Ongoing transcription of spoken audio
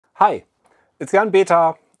Hi, it's Jan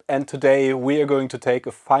Beta, and today we are going to take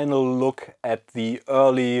a final look at the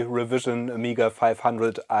early revision Amiga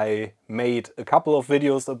 500 I made a couple of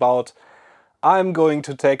videos about. I'm going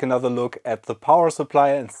to take another look at the power supply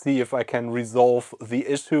and see if I can resolve the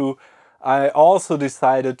issue. I also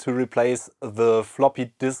decided to replace the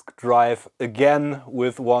floppy disk drive again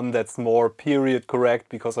with one that's more period correct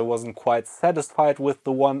because I wasn't quite satisfied with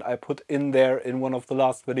the one I put in there in one of the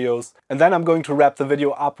last videos. And then I'm going to wrap the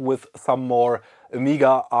video up with some more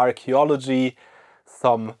Amiga archaeology,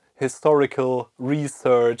 some historical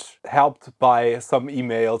research helped by some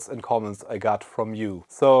emails and comments I got from you.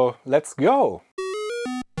 So let's go!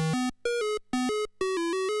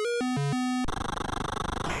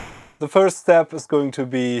 The first step is going to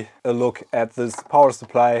be a look at this power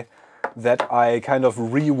supply that I kind of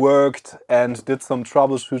reworked and did some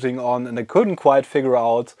troubleshooting on, and I couldn't quite figure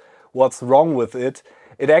out what's wrong with it.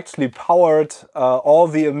 It actually powered all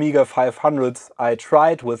the Amiga 500s I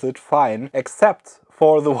tried with it fine, except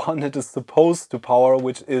for the one it is supposed to power,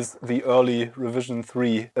 which is the early revision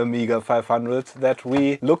 3 Amiga 500 that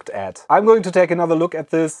we looked at. I'm going to take another look at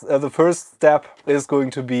this. The first step is going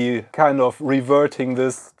to be kind of reverting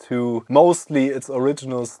this to mostly its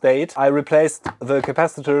original state. I replaced the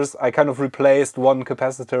capacitors. I kind of replaced one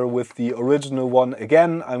capacitor with the original one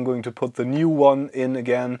again. I'm going to put the new one in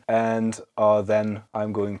again, and then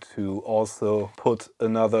I'm going to also put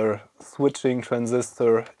another switching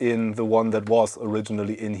transistor in the one that was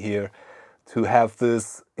originally in here to have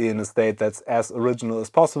this in a state that's as original as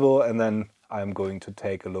possible, and then I'm going to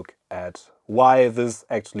take a look at why this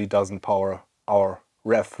actually doesn't power our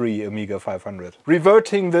Rev 3 Amiga 500.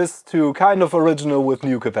 Reverting this to kind of original with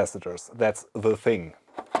new capacitors, that's the thing.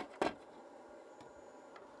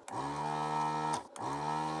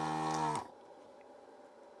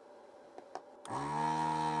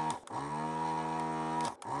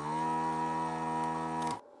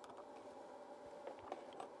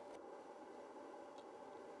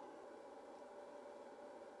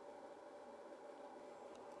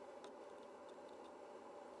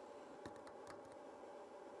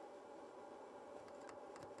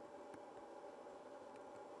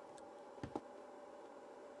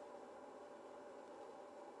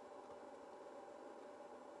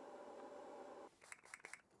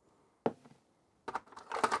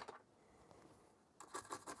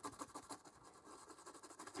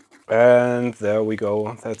 And there we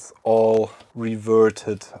go, that's all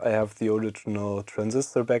reverted. I have the original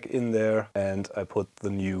transistor back in there, and I put the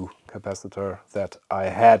new capacitor that I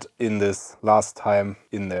had in this last time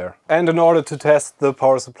in there. And in order to test the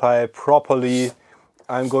power supply properly,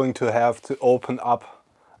 I'm going to have to open up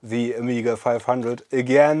the Amiga 500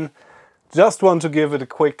 again. Just want to give it a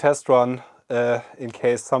quick test run in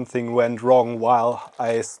case something went wrong while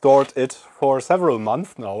I stored it for several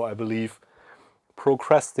months now, I believe.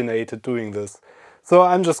 Procrastinated doing this. So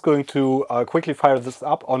I'm just going to quickly fire this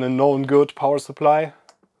up on a known good power supply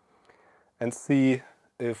and see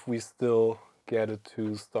if we still get it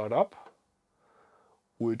to start up,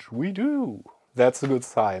 which we do. That's a good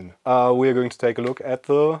sign. We're going to take a look at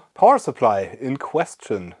the power supply in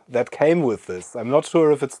question that came with this. I'm not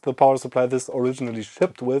sure if it's the power supply this originally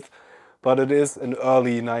shipped with, but it is an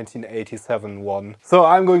early 1987 one. So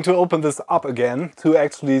I'm going to open this up again to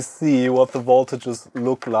actually see what the voltages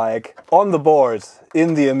look like on the board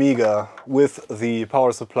in the Amiga with the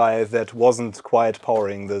power supply that wasn't quite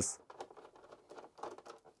powering this.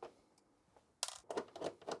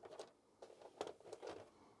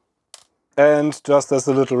 And just as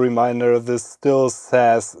a little reminder, this still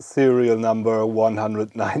says serial number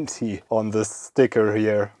 190 on this sticker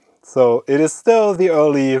here. So it is still the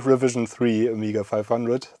early revision 3 Amiga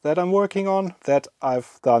 500 that I'm working on, that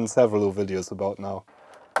I've done several videos about now.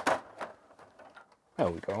 There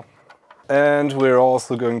we go. And we're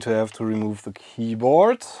also going to have to remove the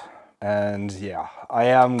keyboard. And yeah, I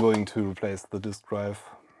am going to replace the disk drive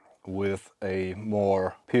with a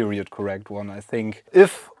more period correct one, I think.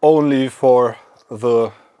 If only for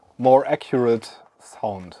the more accurate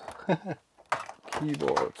sound.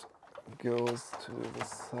 Keyboard goes to the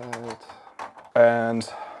side, and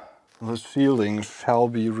the shielding shall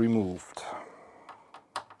be removed.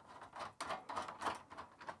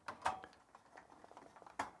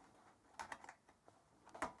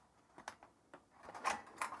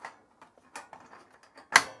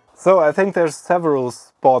 So I think there's several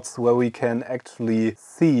spots where we can actually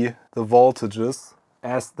see the voltages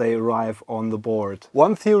as they arrive on the board.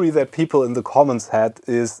 One theory that people in the comments had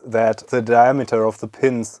is that the diameter of the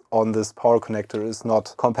pins on this power connector is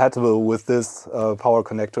not compatible with this power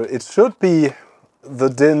connector. It should be the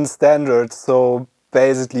DIN standard, so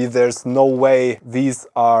basically there's no way these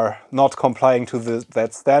are not complying to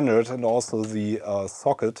that standard, and also the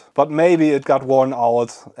socket. But maybe it got worn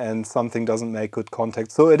out and something doesn't make good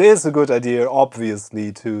contact. So it is a good idea,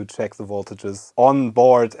 obviously, to check the voltages on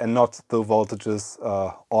board and not the voltages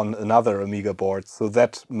on another Amiga board. So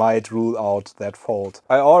that might rule out that fault.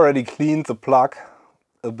 I already cleaned the plug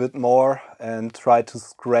a bit more and tried to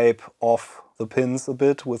scrape off the pins a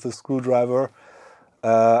bit with a screwdriver.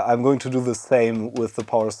 I'm going to do the same with the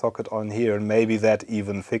power socket on here, and maybe that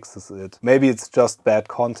even fixes it. Maybe it's just bad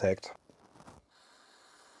contact.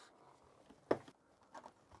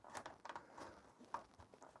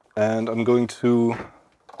 And I'm going to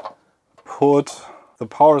put the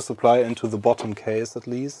power supply into the bottom case at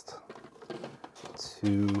least,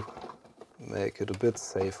 to make it a bit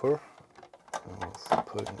safer. I'm also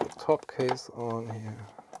putting the top case on here.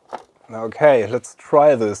 Okay, let's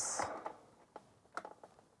try this.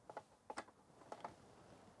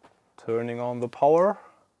 Turning on the power,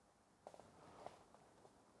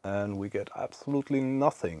 and we get absolutely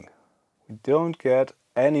nothing. We don't get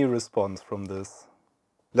any response from this.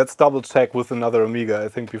 Let's double check with another Amiga, I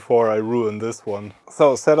think, before I ruin this one.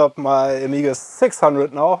 So set up my Amiga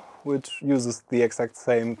 600 now, which uses the exact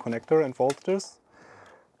same connector and voltages.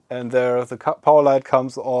 And there the power light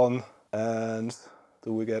comes on, and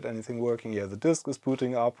do we get anything working? Yeah, the disk is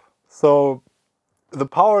booting up. So the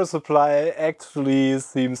power supply actually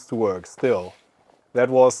seems to work still. That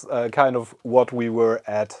was kind of what we were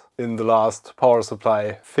at in the last power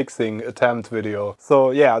supply fixing attempt video.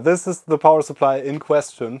 So yeah, this is the power supply in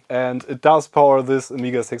question, and it does power this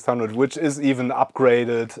Amiga 600, which is even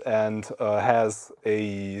upgraded and has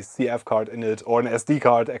a CF card in it, or an SD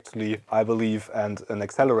card actually, I believe, and an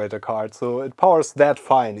accelerator card. So it powers that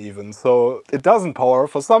fine even. So it doesn't power,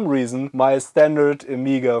 for some reason, my standard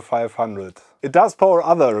Amiga 500. It does power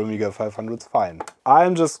other Amiga 500s fine.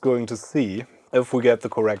 I'm just going to see if we get the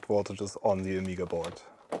correct voltages on the Amiga board.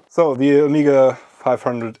 So the Amiga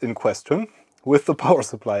 500 in question, with the power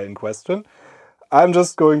supply in question, I'm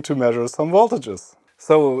just going to measure some voltages.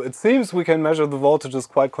 So it seems we can measure the voltages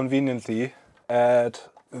quite conveniently at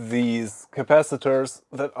these capacitors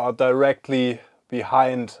that are directly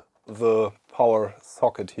behind the power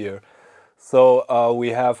socket here. So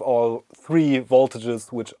we have all three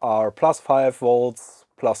voltages, which are plus 5 volts,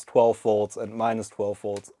 plus 12 volts and minus 12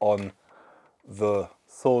 volts on the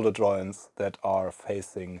solder joints that are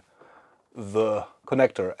facing the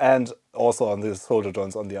connector, and also on the solder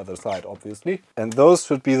joints on the other side, obviously. And those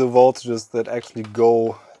should be the voltages that actually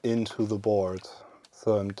go into the board.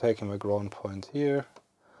 So I'm taking my ground point here.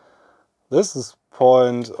 This is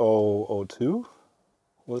 0.002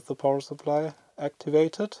 with the power supply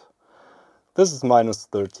activated. This is minus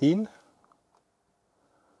 13.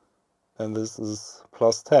 And this is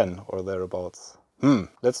plus 10 or thereabouts.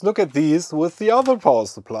 Let's look at these with the other power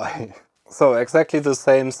supply. So exactly the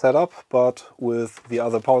same setup, but with the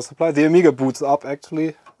other power supply. The Amiga boots up actually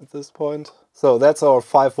at this point. So that's our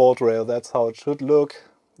 5 volt rail, that's how it should look.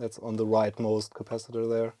 That's on the rightmost capacitor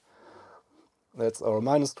there. That's our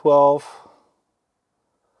minus 12.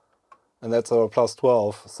 And that's our plus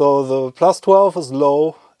 12. So the plus 12 is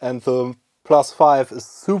low and the plus 5 is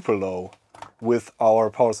super low with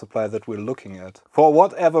our power supply that we're looking at, for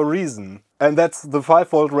whatever reason. And that's the 5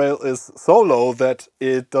 volt rail is so low that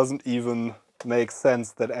it doesn't even make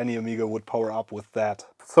sense that any Amiga would power up with that.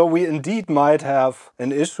 So we indeed might have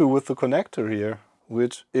an issue with the connector here,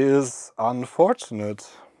 which is unfortunate.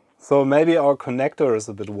 So maybe our connector is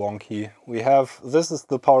a bit wonky. We have, this is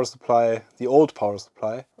the power supply, the old power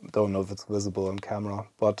supply. Don't know if it's visible on camera,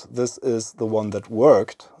 but this is the one that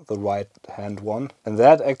worked, the right hand one. And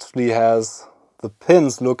that actually has, the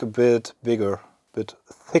pins look a bit bigger, a bit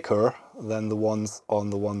thicker than the ones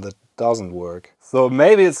on the one that doesn't work. So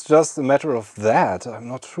maybe it's just a matter of that, I'm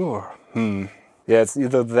not sure. Yeah, it's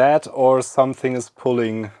either that or something is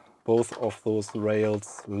pulling both of those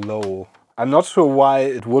rails low. I'm not sure why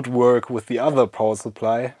it would work with the other power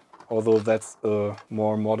supply, although that's a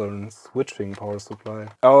more modern switching power supply.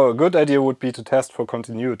 Oh, a good idea would be to test for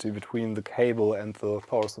continuity between the cable and the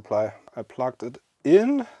power supply. I plugged it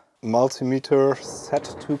in, multimeter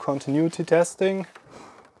set to continuity testing,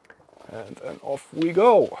 and then off we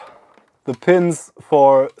go. The pins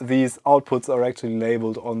for these outputs are actually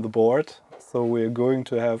labeled on the board, so we're going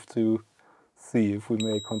to have to see if we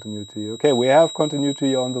make continuity. Okay, we have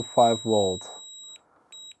continuity on the 5 volt.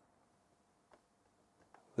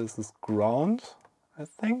 This is ground, I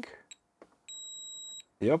think.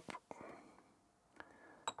 Yep.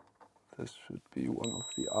 This should be one of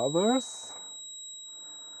the others.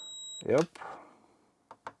 Yep.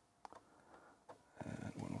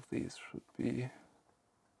 And one of these should be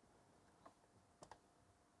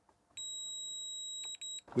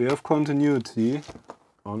we have continuity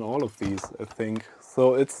on all of these, I think.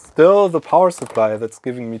 So it's still the power supply that's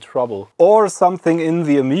giving me trouble. Or something in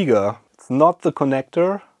the Amiga. It's not the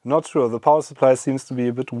connector. Not sure, the power supply seems to be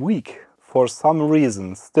a bit weak for some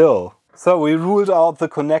reason still. So we ruled out the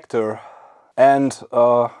connector and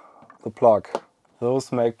the plug.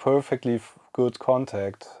 Those make perfectly good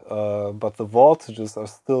contact, but the voltages are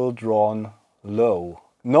still drawn low.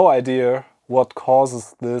 No idea what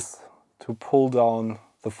causes this to pull down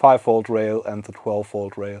the 5-volt rail and the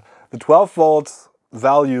 12-volt rail. The 12-volt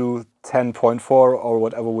value 10.4 or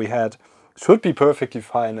whatever we had should be perfectly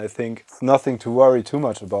fine, I think. It's nothing to worry too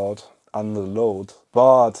much about under load.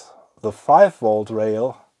 But the 5-volt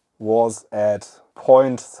rail was at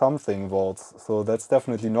point something volts, so that's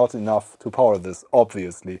definitely not enough to power this,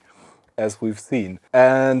 obviously, as we've seen.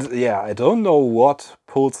 And yeah, I don't know what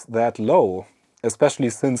pulls that low,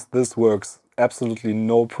 especially since this works absolutely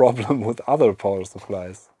no problem with other power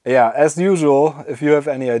supplies. Yeah, as usual, if you have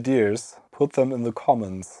any ideas, put them in the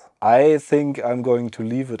comments. I think I'm going to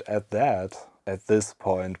leave it at that at this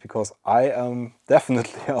point, because I am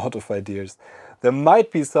definitely out of ideas. There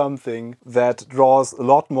might be something that draws a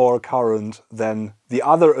lot more current than the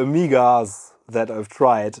other Amigas that I've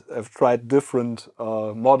tried. I've tried different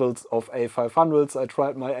models of A500s. I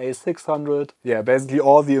tried my A600. Yeah, basically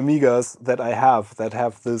all the Amigas that I have that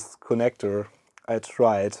have this connector, I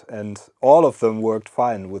tried, and all of them worked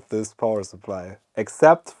fine with this power supply,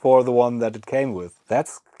 except for the one that it came with.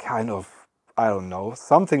 That's kind of, I don't know,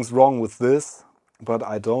 something's wrong with this, but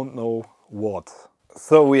I don't know what.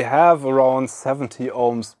 So we have around 70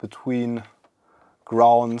 ohms between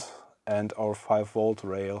ground and our 5-volt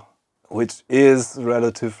rail, which is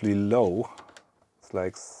relatively low. It's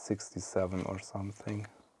like 67 or something,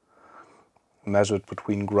 measured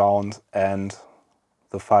between ground and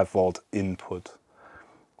the 5-volt input.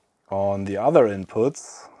 On the other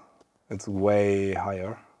inputs, it's way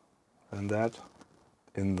higher than that,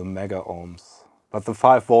 in the mega ohms. But the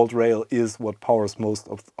 5-volt rail is what powers most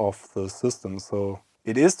of the system, so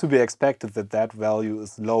it is to be expected that that value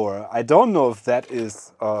is lower. I don't know if that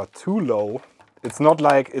is too low. It's not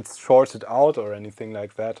like it's shorted out or anything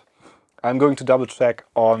like that. I'm going to double check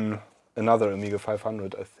on another Amiga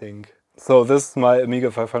 500, I think. So this is my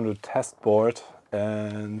Amiga 500 test board,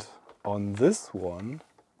 and on this one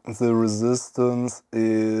the resistance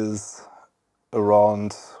is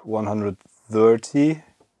around 130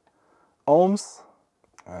 ohms,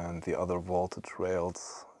 and the other voltage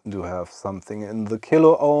rails do have something in the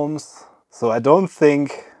kilo ohms. So I don't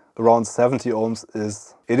think around 70 ohms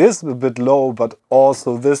is... It is a bit low, but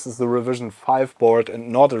also this is a revision 5 board and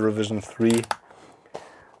not a revision 3.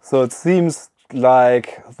 So it seems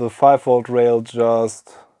like the 5-volt rail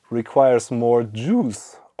just requires more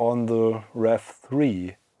juice on the Rev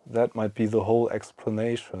 3. That might be the whole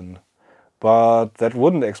explanation. But that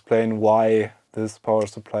wouldn't explain why this power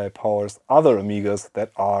supply powers other Amigas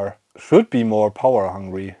that should be more power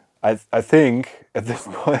hungry. I think at this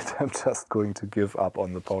point I'm just going to give up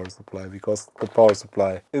on the power supply, because the power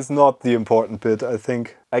supply is not the important bit, I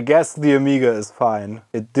think. I guess the Amiga is fine.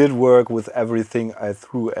 It did work with everything I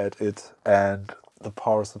threw at it, and the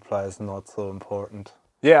power supply is not so important.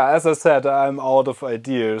 Yeah, as I said, I'm out of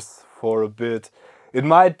ideas for a bit. It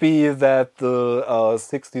might be that the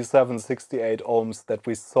 67, 68 ohms that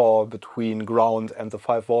we saw between ground and the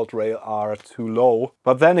 5-volt rail are too low.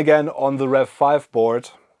 But then again, on the Rev 5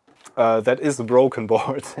 board, that is a broken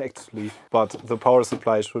board actually, but the power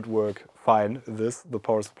supply should work fine, the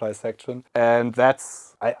power supply section. And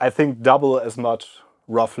that's, I think, double as much,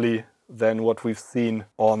 roughly, than what we've seen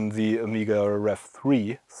on the Amiga Rev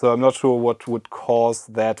 3. So I'm not sure what would cause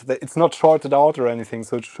that. It's not shorted out or anything,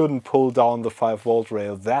 so it shouldn't pull down the 5-volt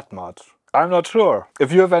rail that much. I'm not sure.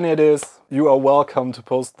 If you have any ideas, you are welcome to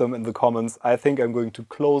post them in the comments. I think I'm going to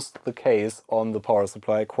close the case on the power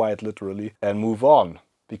supply, quite literally, and move on,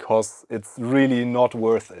 because it's really not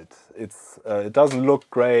worth it. It doesn't look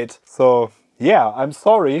great. So yeah, I'm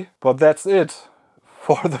sorry, but that's it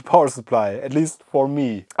for the power supply, at least for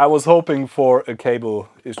me. I was hoping for a cable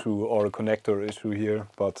issue or a connector issue here,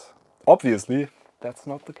 but obviously that's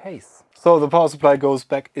not the case. So the power supply goes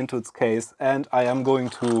back into its case, and I am going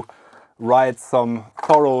to write some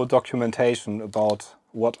thorough documentation about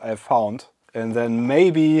what I found. And then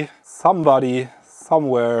maybe somebody,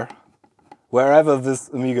 somewhere, wherever this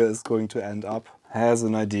Amiga is going to end up, has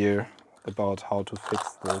an idea about how to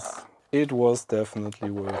fix this. It was definitely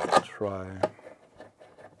worth a try.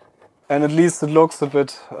 And at least it looks a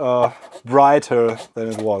bit brighter than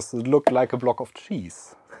it was. It looked like a block of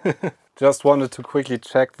cheese. Just wanted to quickly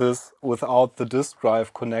check this without the disk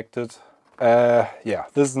drive connected. Yeah,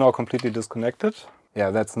 this is now completely disconnected. Yeah,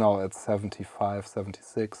 that's now at 75,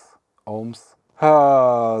 76 ohms.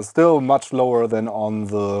 Still much lower than on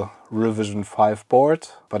the Revision 5 board,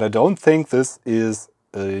 but I don't think this is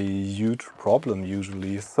a huge problem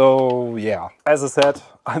usually. So yeah, as I said,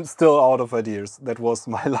 I'm still out of ideas. That was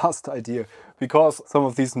my last idea, because some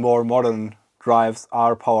of these more modern drives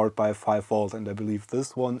are powered by 5 volt, and I believe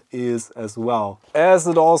this one is as well. As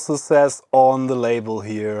it also says on the label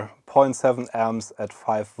here, 0.7 amps at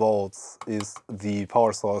 5 volts is the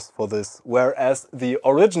power source for this, whereas the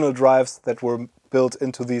original drives that were built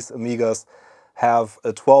into these Amigas have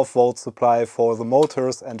a 12 volt supply for the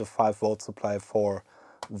motors and a 5 volt supply for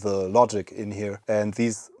the logic in here. And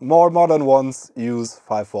these more modern ones use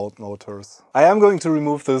 5 volt motors. I am going to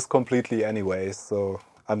remove this completely anyway, so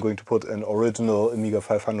I'm going to put an original Amiga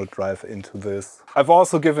 500 drive into this. I've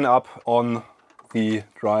also given up on the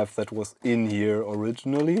drive that was in here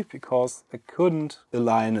originally, because I couldn't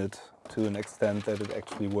align it to an extent that it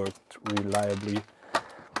actually worked reliably.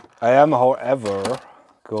 I am, however,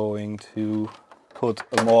 going to put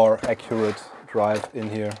a more accurate drive in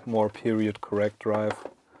here, more period correct drive,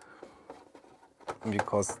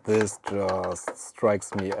 because this just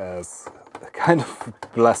strikes me as kind of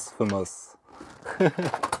blasphemous.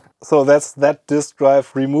 So that's that disk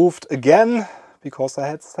drive removed again, because I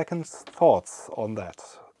had second thoughts on that.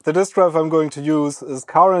 The disk drive I'm going to use is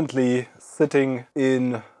currently sitting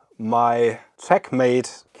in my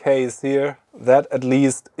Checkmate case here. That at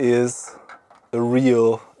least is a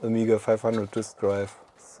real Amiga 500 disk drive.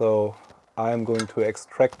 So I'm going to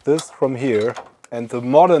extract this from here. And the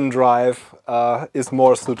modern drive is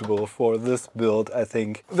more suitable for this build, I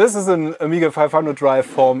think. This is an Amiga 500 drive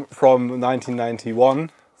from 1991.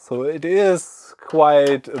 So it is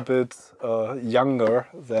quite a bit younger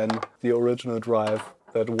than the original drive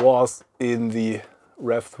that was in the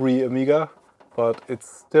Rev 3 Amiga, but it's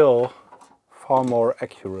still far more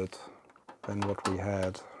accurate than what we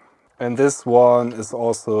had. And this one is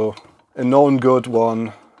also a known good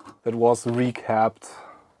one that was recapped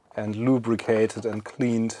and lubricated and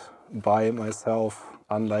cleaned by myself,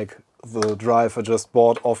 unlike the drive I just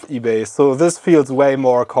bought off eBay. So this feels way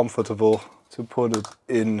more comfortable to put it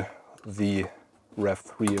in the Rev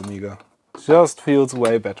 3 Amiga. Just feels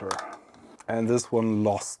way better. And this one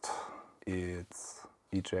lost its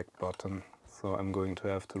eject button, so I'm going to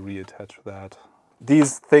have to reattach that.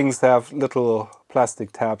 These things have little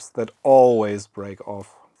plastic tabs that always break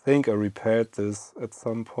off. I think I repaired this at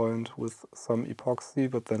some point with some epoxy,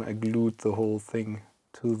 but then I glued the whole thing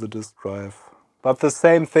to the disk drive. But the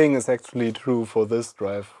same thing is actually true for this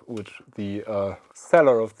drive, which the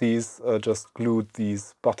seller of these just glued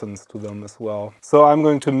these buttons to them as well. So I'm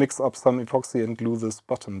going to mix up some epoxy and glue this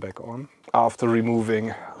button back on after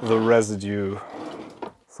removing the residue.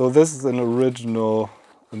 So this is an original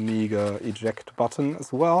Amiga eject button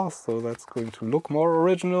as well, so that's going to look more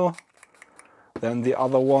original than the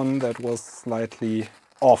other one that was slightly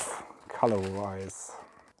off color-wise.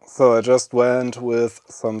 So I just went with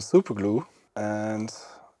some super glue, and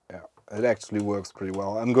yeah, it actually works pretty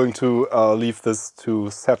well. I'm going to leave this to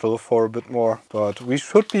settle for a bit more, but we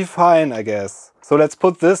should be fine, I guess. So let's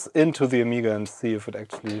put this into the Amiga and see if it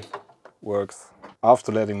actually works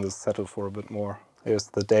after letting this settle for a bit more. Here's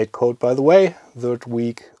the date code, by the way, 3rd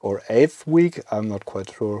week or 8th week, I'm not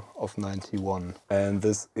quite sure, of 91. And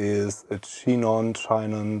this is a Chinon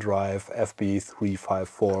drive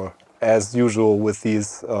FB354. As usual with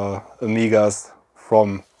these Amigas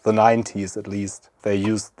from the 90s at least, they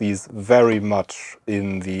used these very much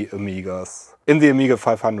in the Amigas, in the Amiga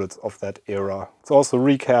 500s of that era. It's also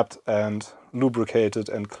recapped and lubricated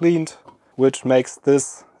and cleaned, which makes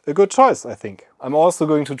this a good choice, I think. I'm also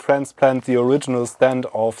going to transplant the original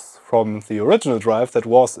standoffs from the original drive that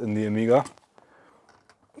was in the Amiga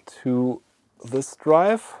to this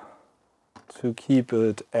drive to keep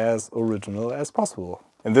it as original as possible.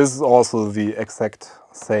 And this is also the exact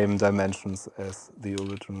same dimensions as the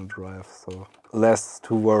original drive, so less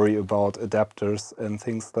to worry about adapters and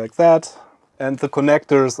things like that. And the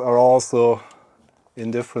connectors are also in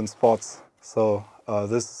different spots, so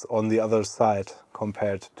this is on the other side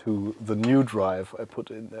compared to the new drive I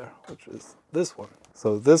put in there, which is this one.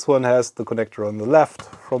 So this one has the connector on the left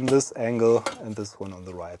from this angle, and this one on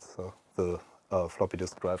the right, so the floppy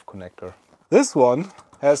disk drive connector. This one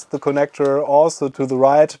has the connector also to the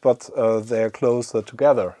right, but they're closer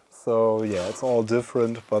together. So yeah, it's all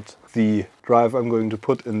different, but the drive I'm going to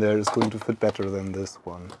put in there is going to fit better than this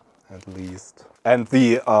one, at least. And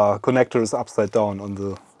the connector is upside down on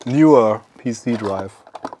the newer PC drive,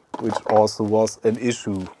 which also was an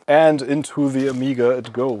issue. And into the Amiga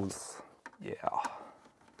it goes. Yeah,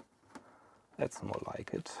 that's more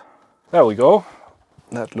like it. There we go.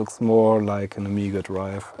 That looks more like an Amiga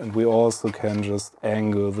drive. And we also can just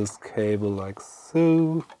angle this cable like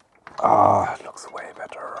so. Ah, it looks way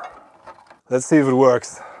better. Let's see if it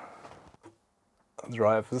works. The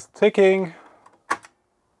drive is ticking.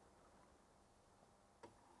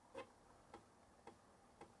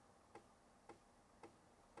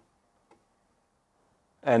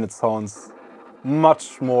 And it sounds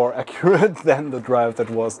much more accurate than the drive that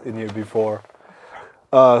was in here before.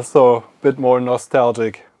 So a bit more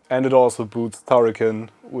nostalgic. And it also boots Turrican,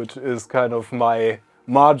 which is kind of my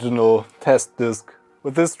marginal test disk.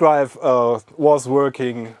 But this drive was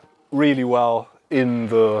working really well in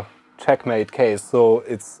the Checkmate case, so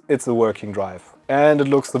it's a working drive. And it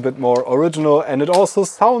looks a bit more original, and it also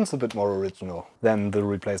sounds a bit more original than the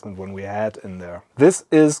replacement one we had in there. This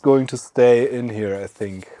is going to stay in here, I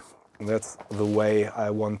think. That's the way I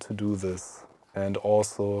want to do this. And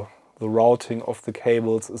also the routing of the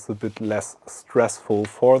cables is a bit less stressful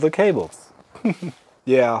for the cables.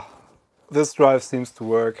 Yeah, this drive seems to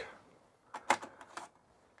work.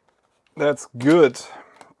 That's good.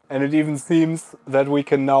 And it even seems that we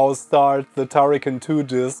can now start the Turrican 2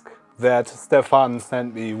 disk that Stefan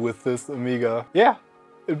sent me with this Amiga. Yeah,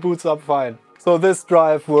 it boots up fine. So this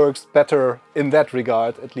drive works better in that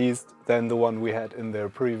regard, at least, than the one we had in there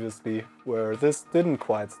previously, where this didn't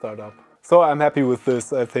quite start up. So I'm happy with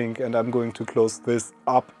this, I think, and I'm going to close this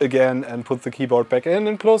up again and put the keyboard back in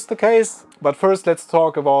and close the case. But first let's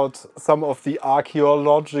talk about some of the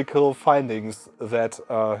archaeological findings that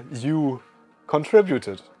you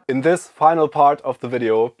contributed. In this final part of the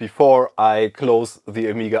video, before I close the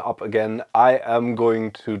Amiga up again, I am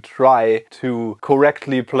going to try to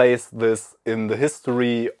correctly place this in the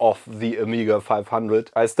history of the Amiga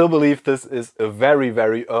 500. I still believe this is a very,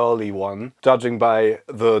 very early one, judging by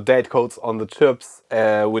the date codes on the chips,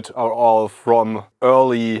 which are all from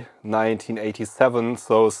early 1987,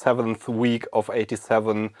 so 7th week of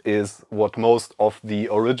 87 is what most of the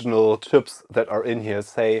original chips that are in here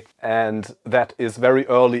say, and that is very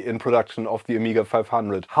early in production of the Amiga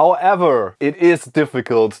 500. However, it is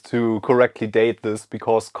difficult to correctly date this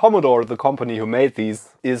because Commodore, the company who made these,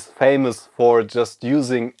 is famous for just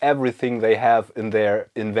using everything they have in their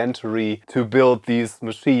inventory to build these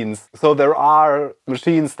machines. So there are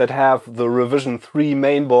machines that have the revision 3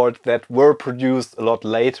 mainboard that were produced a lot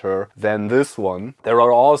later than this one. There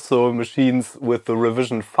are also machines with the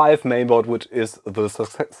revision 5 mainboard, which is the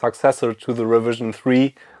successor to the revision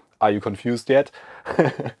 3. Are you confused yet?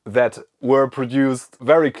 That were produced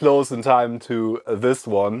very close in time to this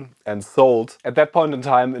one and sold. At that point in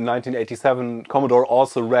time, in 1987, Commodore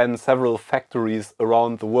also ran several factories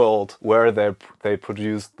around the world where they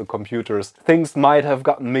produced the computers. Things might have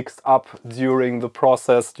gotten mixed up during the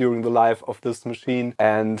process, during the life of this machine,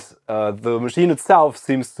 and the machine itself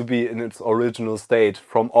seems to be in its original state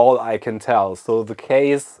from all I can tell. So the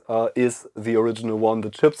case is the original one,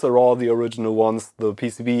 the chips are all the original ones, the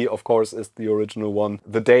PCB of course is the original one,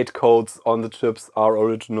 the date codes on the chips are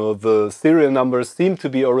original, the serial numbers seem to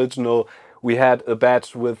be original. We had a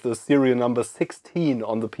batch with the serial number 16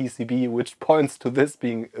 on the PCB, which points to this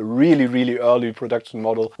being a really, really early production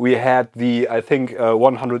model. We had the, I think,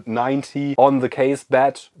 190 on the case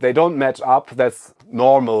batch. They don't match up. That's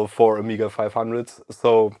normal for Amiga 500s.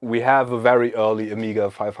 So we have a very early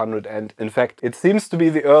Amiga 500. And in fact, it seems to be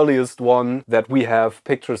the earliest one that we have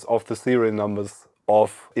pictures of the serial numbers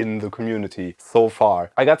of in the community so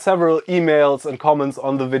far. I got several emails and comments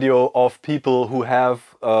on the video of people who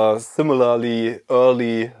have similarly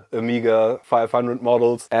early Amiga 500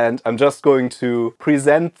 models, and I'm just going to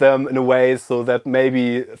present them in a way so that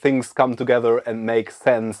maybe things come together and make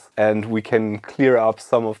sense and we can clear up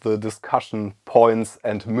some of the discussion points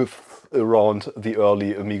and myths around the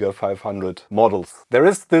early Amiga 500 models. There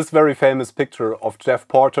is this very famous picture of Jeff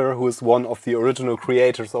Porter, who is one of the original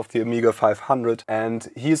creators of the Amiga 500,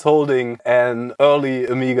 and he's holding an early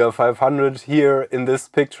Amiga 500 here in this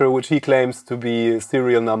picture, which he claims to be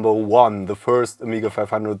serial number 1, the first Amiga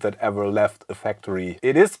 500 that ever left a factory.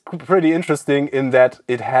 It is pretty interesting in that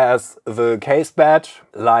it has the case badge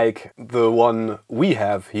like the one we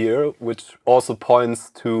have here, which also points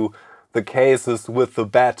to the cases with the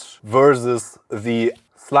badge versus the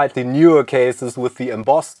slightly newer cases with the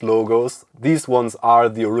embossed logos. These ones are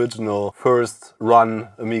the original first run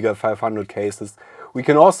Amiga 500 cases, We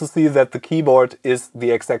can also see that the keyboard is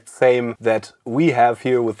the exact same that we have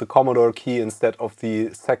here with the Commodore key instead of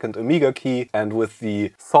the second Amiga key, and with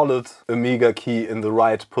the solid Amiga key in the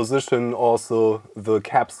right position. Also, the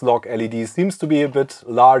caps lock LED seems to be a bit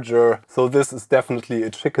larger, so this is definitely a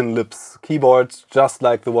chicken lips keyboard, just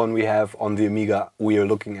like the one we have on the Amiga we are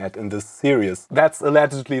looking at in this series. That's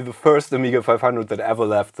allegedly the first Amiga 500 that ever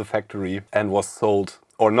left the factory and was sold.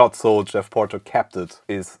 Or not sold, Jeff Porter kept it,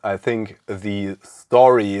 is I think the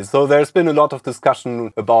story. So there's been a lot of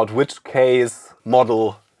discussion about which case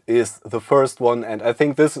model is the first one, and I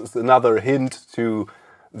think this is another hint to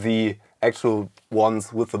the actual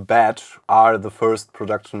ones with the badge are the first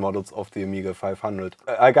production models of the Amiga 500.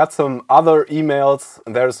 I got some other emails.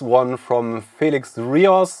 There's one from Felix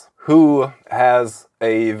Rios, who has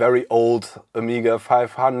a very old Amiga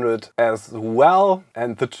 500 as well,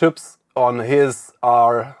 and the chips on his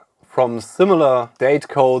are from similar date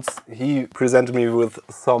codes. He presented me with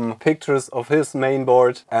some pictures of his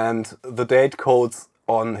mainboard, and the date codes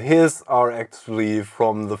on his are actually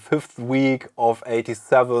from the 5th week of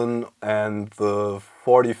 87 and the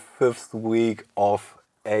 45th week of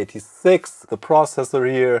 86. The processor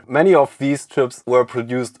here, many of these chips were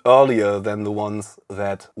produced earlier than the ones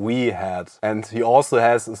that we had. And he also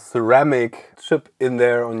has a ceramic chip in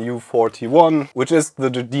there on U41, which is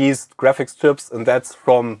these graphics chips, and that's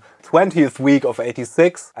from 20th week of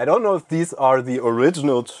 86. I don't know if these are the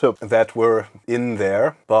original chips that were in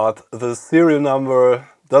there, but the serial number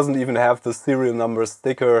doesn't even have the serial number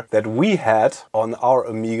sticker that we had on our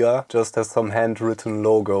Amiga, just has some handwritten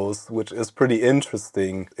logos, which is pretty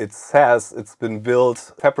interesting. It says it's been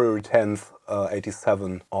built February 10th,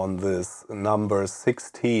 87 on this number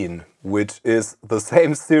 16, which is the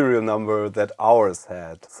same serial number that ours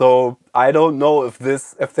had. So I don't know if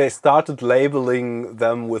they started labeling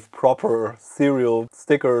them with proper serial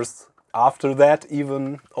stickers after that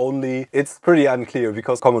even only. It's pretty unclear,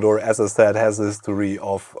 because Commodore, as I said, has a history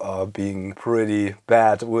of being pretty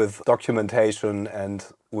bad with documentation and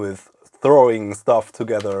with throwing stuff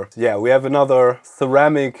together. Yeah, we have another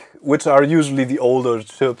ceramic, which are usually the older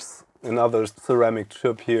chips. Another ceramic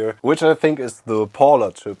chip here, which I think is the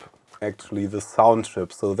Paula chip, actually the sound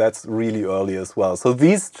chip, so that's really early as well. So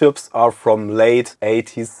these chips are from late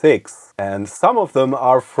 86, and some of them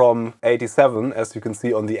are from 87, as you can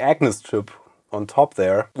see on the Agnes chip on top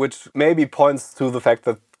there, which maybe points to the fact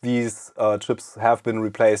that these chips have been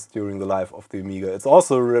replaced during the life of the Amiga. It's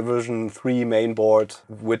also a revision 3 mainboard,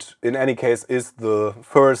 which in any case is the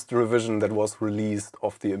first revision that was released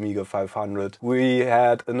of the Amiga 500. We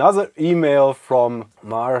had another email from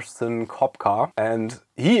Marcin Kopka, and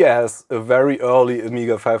he has a very early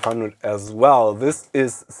Amiga 500 as well. This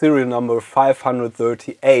is serial number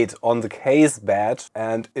 538 on the case badge,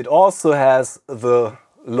 and it also has the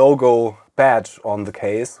logo badge on the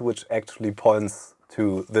case, which actually points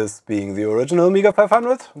to this being the original Amiga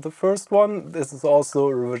 500, the first one. This is also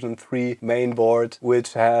a revision 3 mainboard,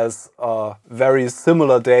 which has very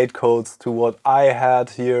similar date codes to what I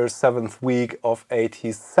had here, 7th week of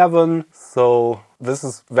 87. So this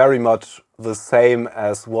is very much the same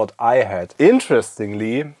as what I had.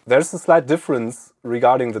 Interestingly, there's a slight difference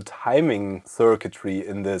regarding the timing circuitry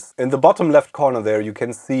in this. In the bottom left corner there you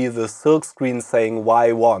can see the silk screen saying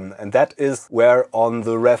Y1, and that is where on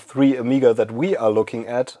the Rev 3 Amiga that we are looking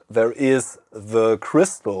at there is the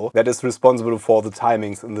crystal that is responsible for the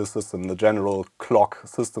timings in the system, the general clock,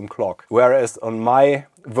 system clock. Whereas on my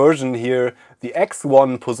version here, the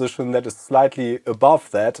X1 position that is slightly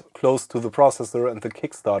above that, close to the processor and the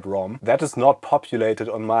kickstart ROM, that is not populated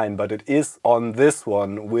on mine, but it is on this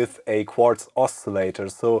one with a quartz oscillator.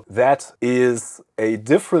 So that is a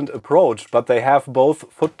different approach, but they have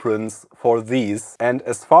both footprints for these. And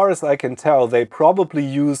as far as I can tell, they probably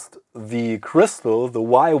used the crystal, the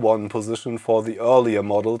Y1 position, for the earlier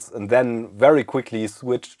models, and then very quickly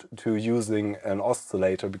switched to using an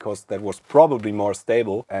oscillator because that was probably more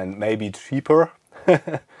stable and maybe cheaper.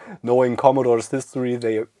 Knowing Commodore's history,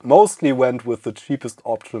 they mostly went with the cheapest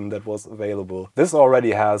option that was available. This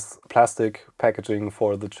already has plastic packaging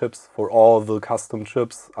for the chips, for all the custom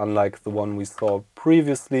chips, unlike the one we saw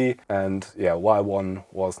previously. And yeah, Y1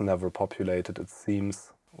 was never populated, it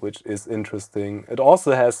seems, which is interesting. It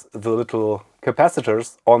also has the little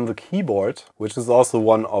capacitors on the keyboard, which is also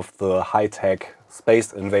one of the high-tech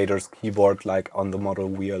Space Invaders keyboard like on the model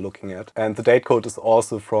we are looking at. And the datecode is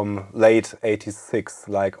also from late 86,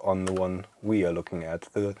 like on the one we are looking at.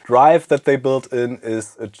 The drive that they built in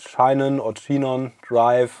is a Chinon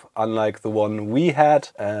drive, unlike the one we had,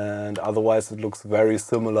 and otherwise it looks very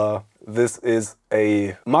similar. This is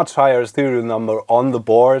a much higher serial number on the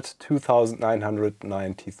board,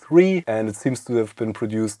 2993, and it seems to have been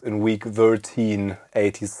produced in week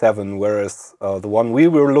 1387, whereas the one we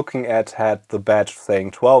were looking at had the badge saying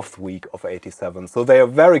 12th week of 87. So they are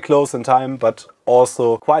very close in time, but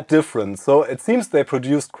also quite different. So it seems they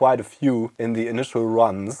produced quite a few in the initial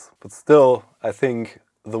runs, but still, I think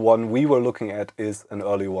the one we were looking at is an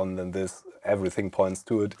earlier one than this. Everything points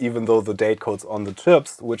to it, even though the date codes on the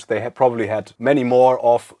chips, which they had probably had many more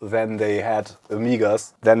of than they had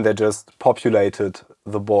Amigas, then they just populated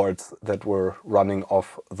the boards that were running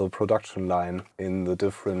off the production line in the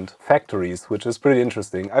different factories, which is pretty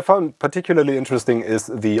interesting. I found particularly interesting is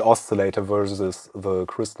the oscillator versus the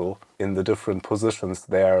crystal in the different positions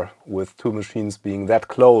there, with two machines being that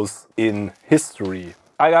close in history.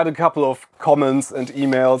 I got a couple of comments and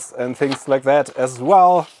emails and things like that as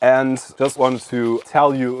well, and just wanted to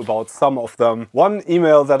tell you about some of them. One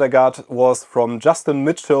email that I got was from Justin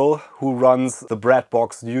Mitchell, who runs the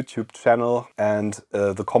Bradbox YouTube channel and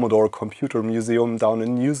the Commodore Computer Museum down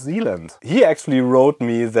in New Zealand. He actually wrote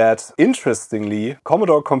me that, interestingly,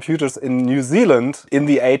 Commodore computers in New Zealand in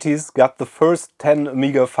the 80s got the first 10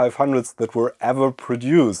 Amiga 500s that were ever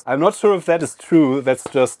produced. I'm not sure if that is true, that's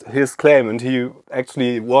just his claim, and he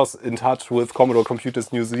actually was in touch with Commodore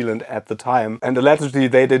Computers New Zealand at the time, and allegedly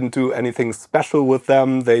they didn't do anything special with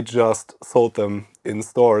them, they just sold them in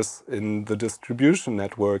stores in the distribution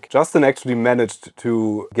network. Justin actually managed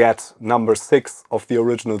to get number 6 of the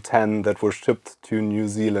original 10 that were shipped to New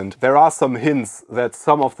Zealand. There are some hints that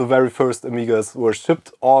some of the very first Amigas were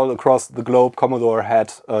shipped all across the globe. Commodore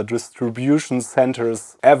had distribution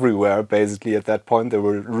centers everywhere basically at that point. They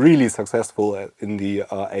were really successful in the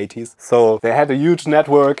 80s. So they had a huge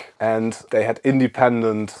network and they had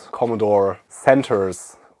independent Commodore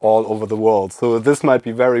centers all over the world. So this might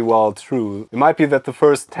be very well true. It might be that the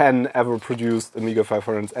first 10 ever produced Amiga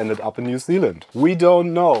 500s ended up in New Zealand. We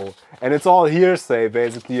don't know. And it's all hearsay,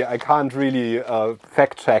 basically. I can't really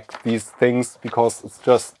fact check these things because it's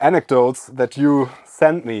just anecdotes that you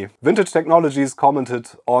sent me. Vintage Technologies commented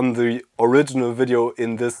on the original video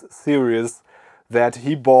in this series that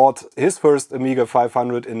he bought his first Amiga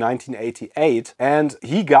 500 in 1988, and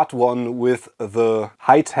he got one with the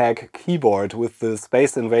high-tech keyboard, with the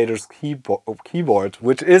Space Invaders keyboard,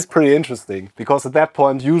 which is pretty interesting, because at that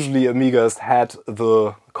point usually Amigas had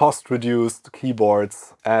the cost-reduced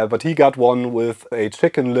keyboards, but he got one with a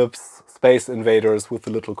chicken lips Space Invaders with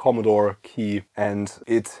the little Commodore key, and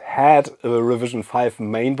it had a revision 5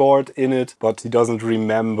 mainboard in it, but he doesn't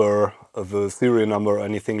remember the serial number or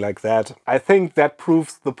anything like that. I think that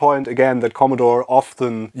proves the point again that Commodore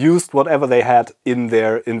often used whatever they had in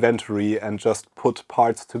their inventory and just put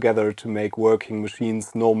parts together to make working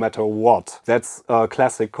machines no matter what. That's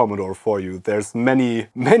classic Commodore for you. There's many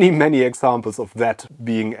examples of that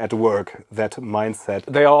being at work, that mindset.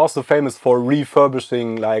 They are also famous for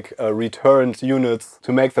refurbishing like returned units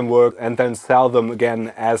to make them work and then sell them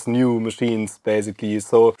again as new machines basically.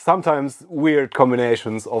 So sometimes weird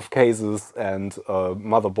combinations of cases and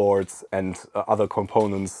motherboards and other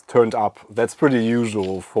components turned up. That's pretty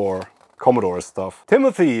usual for Commodore stuff.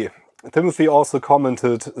 Timothy also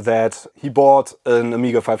commented that he bought an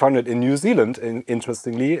Amiga 500 in New Zealand,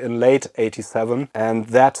 interestingly, in late 87, and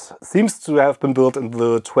that seems to have been built in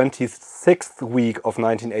the 26th week of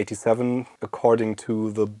 1987, according to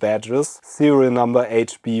the badges. Serial number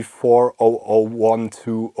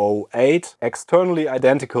HB400128, externally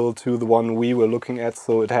identical to the one we were looking at,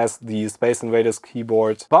 so it has the Space Invaders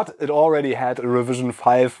keyboard, but it already had a revision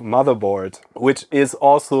 5 motherboard, which is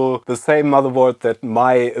also the same motherboard that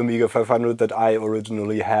my Amiga 500 that I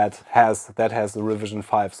originally had has a revision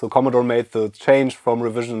 5. So Commodore made the change from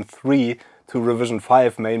revision 3 to revision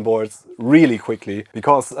 5 mainboards really quickly,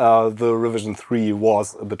 because the revision 3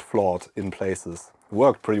 was a bit flawed in places. It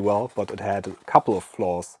worked pretty well, but it had a couple of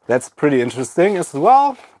flaws. That's pretty interesting as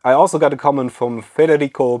well. I also got a comment from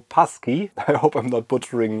Federico Paschi. I hope I'm not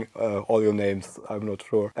butchering all your names, I'm not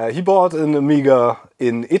sure. He bought an Amiga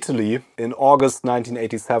in Italy in August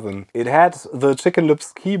 1987. It had the Chicken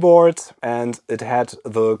Lips keyboard and it had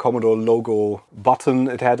the Commodore logo button.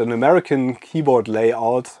 It had an American keyboard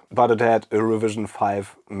layout, but it had a revision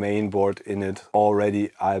 5 mainboard in it already,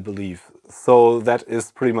 I believe. so that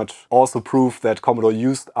is pretty much also proof that Commodore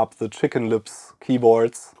used up the chicken lips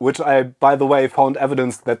keyboards, which I, by the way, found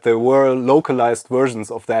evidence that there were localized versions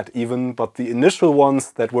of that even, but the initial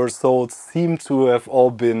ones that were sold seem to have all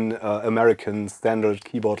been American standard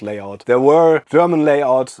keyboard layout. There were German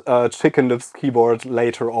layout chicken lips keyboard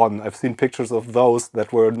later on. I've seen pictures of those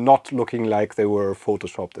that were not looking like they were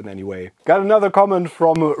photoshopped in any way. Got another comment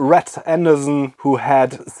from Rhett Anderson, who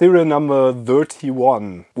had serial number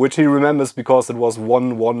 31, which he remembers because it was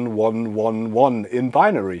 11111 in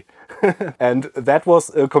binary. And that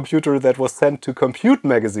was a computer that was sent to Compute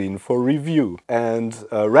magazine for review. And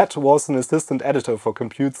Rhett was an assistant editor for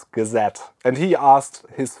Compute's Gazette. And he asked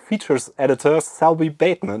his features editor, Selby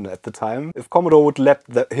Bateman at the time, if Commodore would let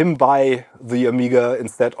him buy the Amiga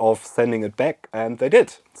instead of sending it back. And they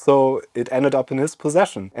did. So it ended up in his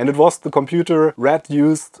possession. And it was the computer Rhett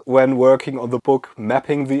used when working on the book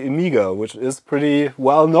Mapping the Amiga, which is pretty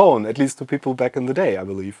well known, at least to people back in the day, I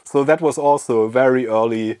believe. So that was also a very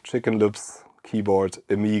early chicken lips keyboard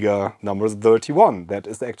Amiga number 31 that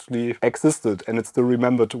is actually existed, and it's still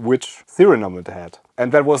remembered which serial number it had.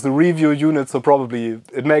 And that was the review unit, so probably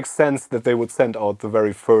it makes sense that they would send out the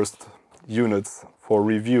very first units for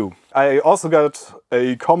review. I also got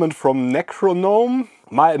a comment from Necronome.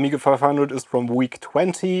 My Amiga 500 is from week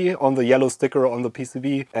 20 on the yellow sticker on the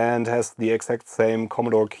PCB and has the exact same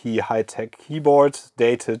Commodore Key high-tech keyboard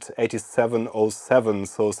dated 8707,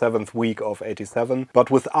 so 7th week of 87,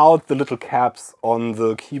 but without the little caps on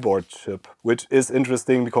the keyboard chip, which is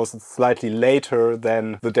interesting because it's slightly later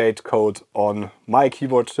than the date code on my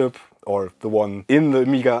keyboard chip, or the one in the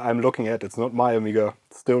Amiga I'm looking at. It's not my Amiga,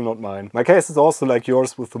 still not mine. My case is also like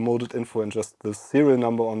yours with the molded info and just the serial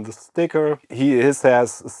number on the sticker. His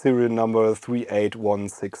has serial number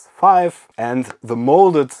 38165 and the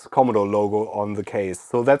molded Commodore logo on the case.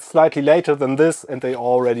 So that's slightly later than this, and they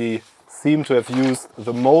already seem to have used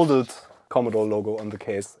the molded Commodore logo on the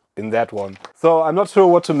case in that one. So I'm not sure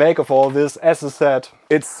what to make of all this. As I said,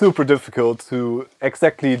 it's super difficult to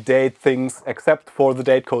exactly date things except for the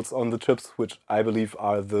date codes on the chips, which I believe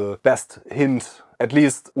are the best hint. At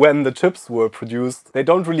least when the chips were produced, they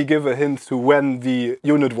don't really give a hint to when the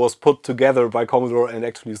unit was put together by Commodore and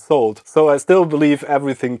actually sold. So I still believe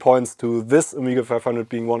everything points to this Amiga 500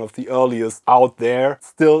 being one of the earliest out there,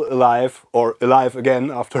 still alive, or alive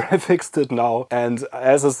again after I fixed it now. And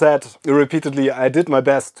as I said repeatedly, I did my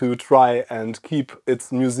best to try and keep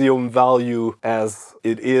its museum value as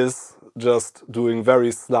it is, just doing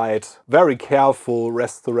very slight, very careful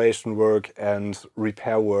restoration work and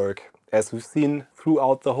repair work, as we've seen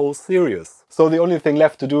throughout the whole series. So the only thing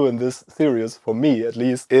left to do in this series, for me at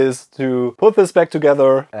least, is to put this back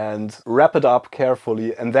together and wrap it up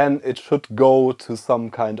carefully, and then it should go to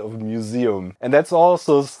some kind of museum. And that's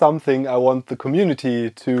also something I want the community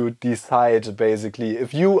to decide, basically.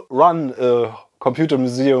 If you run a computer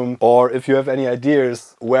museum, or if you have any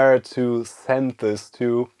ideas where to send this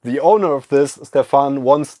to. The owner of this, Stefan,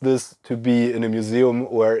 wants this to be in a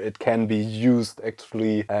museum where it can be used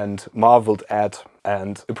actually and marveled at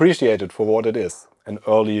and appreciated for what it is. An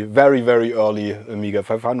early, very, very early Amiga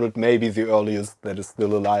 500, maybe the earliest that is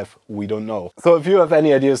still alive, we don't know. So if you have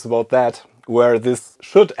any ideas about that, where this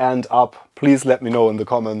should end up, please let me know in the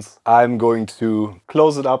comments. I'm going to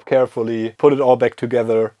close it up carefully, put it all back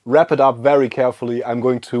together, wrap it up very carefully. I'm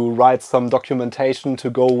going to write some documentation to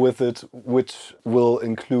go with it, which will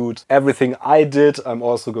include everything I did. I'm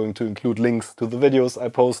also going to include links to the videos I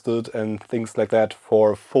posted and things like that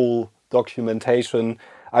for full documentation.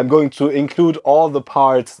 I'm going to include all the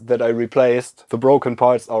parts that I replaced. The broken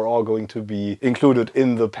parts are all going to be included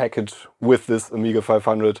in the package with this Amiga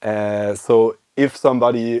 500. So if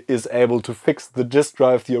somebody is able to fix the disk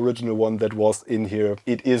drive, the original one that was in here,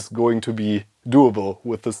 it is going to be doable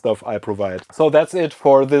with the stuff I provide. So that's it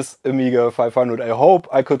for this Amiga 500. I hope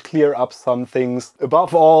I could clear up some things.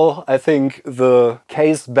 Above all, I think the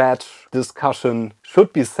case badge discussion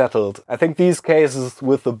should be settled. I think these cases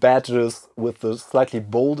with the badges with the slightly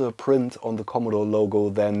bolder print on the Commodore logo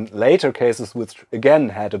than later cases which again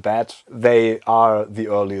had a badge, they are the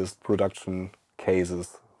earliest production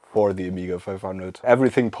cases for the Amiga 500.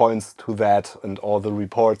 Everything points to that, and all the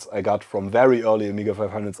reports I got from very early Amiga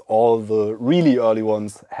 500s, all the really early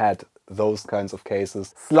ones had those kinds of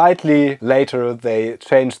cases. Slightly later they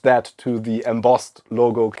changed that to the embossed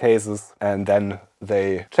logo cases, and then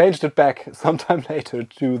they changed it back sometime later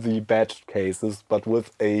to the badged cases, but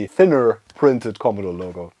with a thinner printed Commodore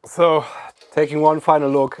logo. So, taking one final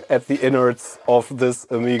look at the innards of this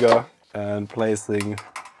Amiga and placing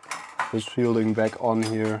the shielding back on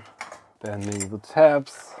here, bending the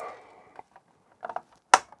tabs.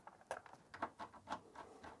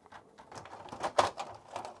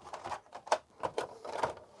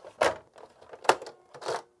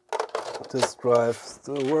 This drive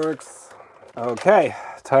still works. Okay,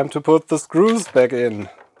 time to put the screws back in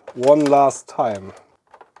one last time.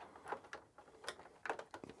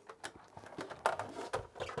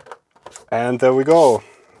 And there we go.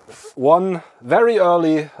 One very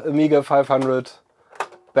early Amiga 500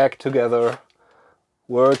 back together,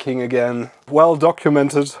 working again, well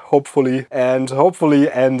documented hopefully, and hopefully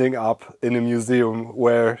ending up in a museum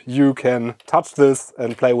where you can touch this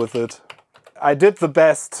and play with it. I did the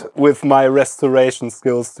best with my restoration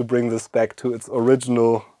skills to bring this back to its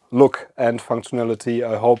original look and functionality.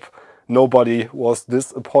 I hope nobody was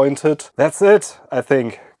disappointed. That's it, I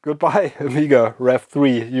think. Goodbye, Amiga Rev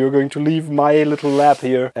 3. You're going to leave my little lab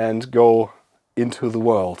here and go into the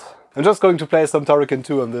world. I'm just going to play some Turrican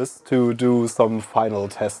 2 on this to do some final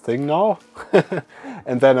testing now.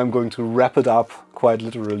 And then I'm going to wrap it up, quite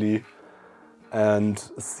literally, and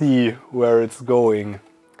see where it's going.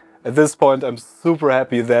 At this point, I'm super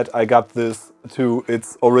happy that I got this to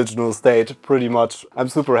its original state, pretty much. I'm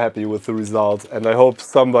super happy with the result, and I hope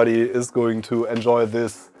somebody is going to enjoy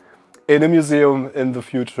this in a museum in the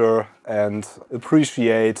future and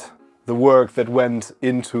appreciate the work that went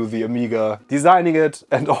into the Amiga, designing it,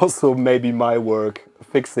 and also maybe my work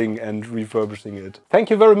fixing and refurbishing it. Thank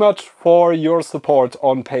you very much for your support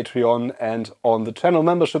on Patreon and on the channel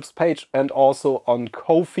memberships page and also on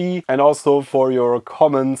Ko-fi, and also for your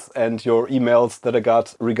comments and your emails that I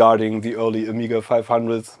got regarding the early Amiga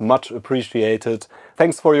 500s. Much appreciated.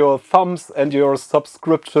 Thanks for your thumbs and your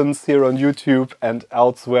subscriptions here on YouTube and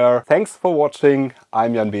elsewhere. Thanks for watching.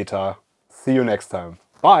 I'm Jan Beta. See you next time.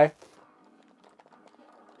 Bye!